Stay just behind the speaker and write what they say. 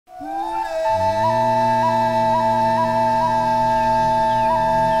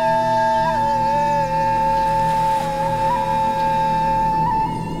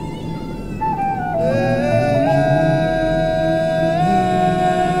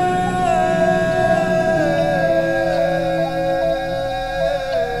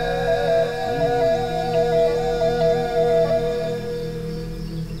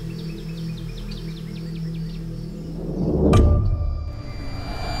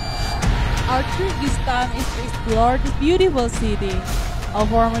Our trip this time is to explore this beautiful city, a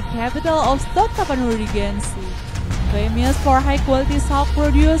former capital of South Tapanuli Regency. Famous for high-quality salt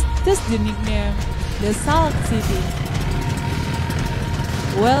produce, thus the nickname, the Salt City.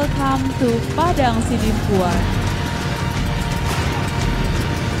 Welcome to Padang Sidimpuan.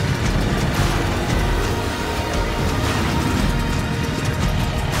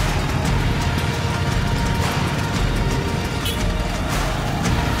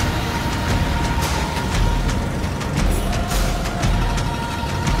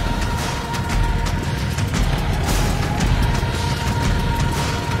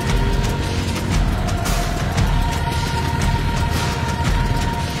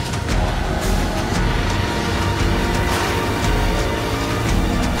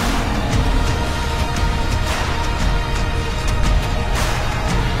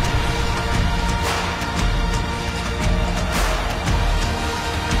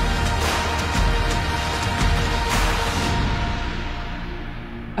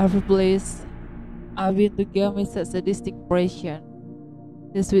 Every place I've been to gave me such a distinct impression.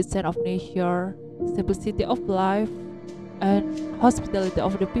 The sweet scent of nature, simplicity of life, and hospitality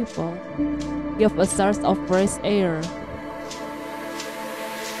of the people give a source of fresh air.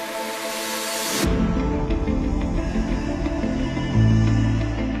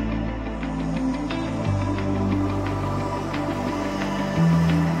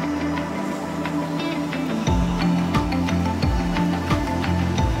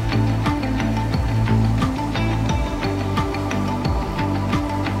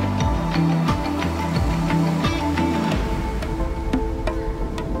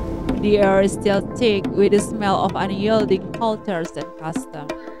 The air is still thick with the smell of unyielding cultures and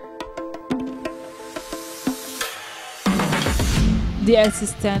customs. The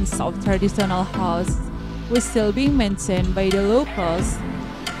existence of traditional houses, which still being maintained by the locals,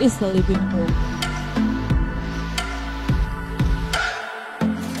 is a living proof.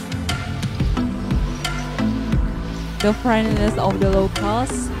 The friendliness of the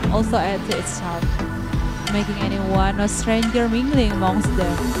locals also adds to its charm, making anyone a stranger mingling amongst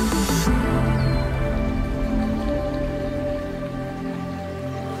them.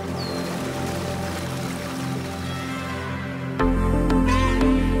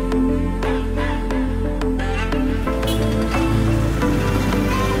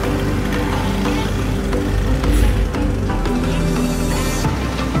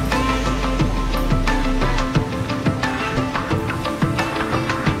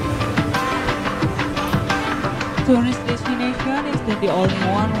 Tourist destination is not the only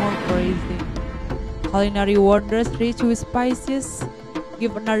one worth praising. Culinary wonders rich with spices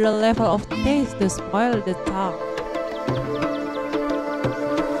give another level of taste to spoil the tongue.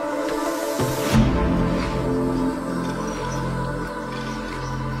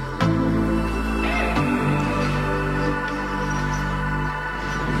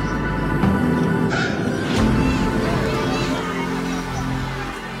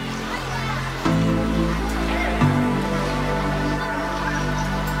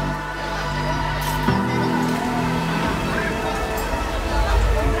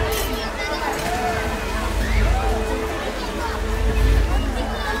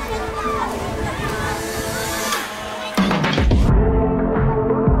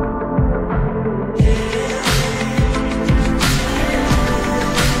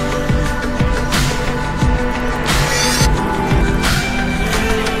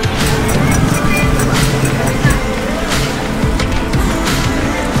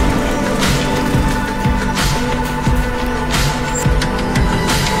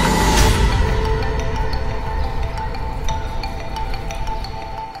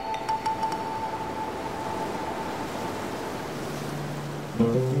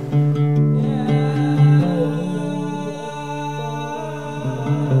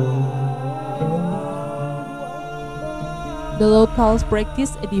 The locals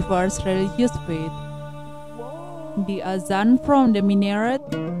practice a diverse religious faith. The azan from the minaret,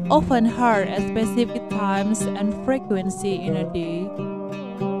 often heard at specific times and frequency in a day,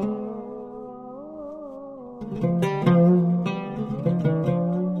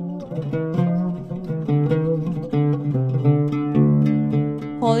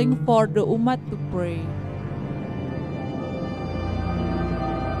 calling for the umat to pray.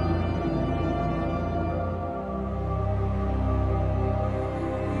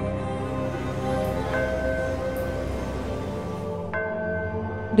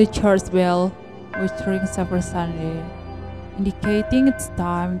 The church bell, which rings every Sunday, indicating it's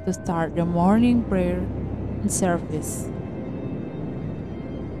time to start the morning prayer and service.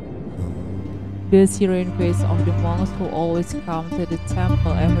 The serene face of the monks who always come to the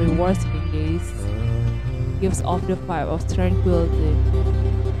temple every working days gives off the vibe of tranquility.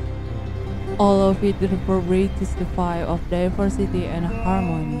 All of it reverberates the vibe of diversity and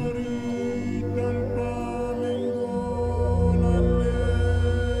harmony.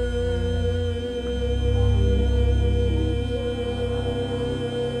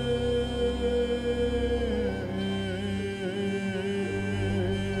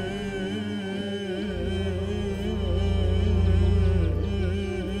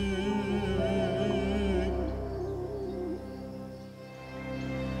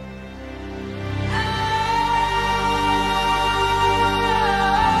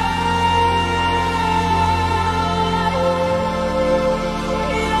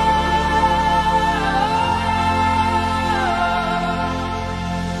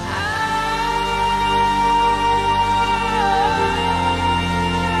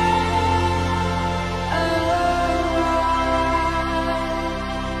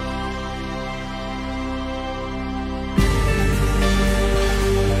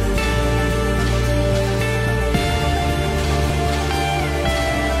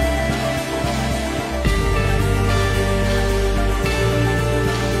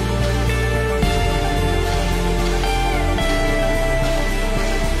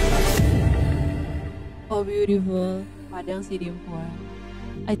 Oh beautiful Padang Sidimpuan,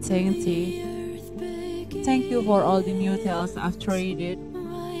 I thank thee. Thank you for all the new tales I've traded,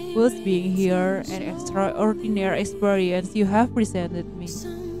 both being here and extraordinary experience you have presented me.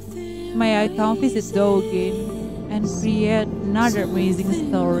 May I come visit thou again and create another amazing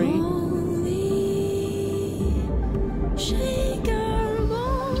story.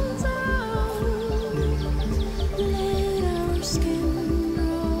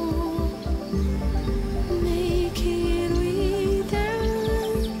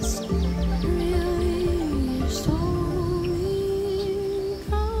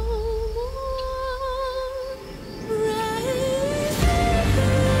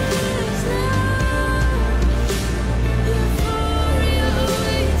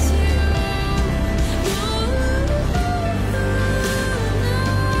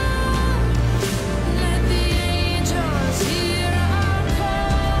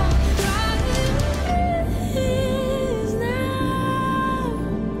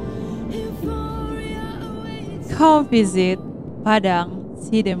 Come visit Padang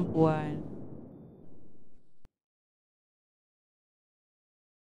Sidimpuan.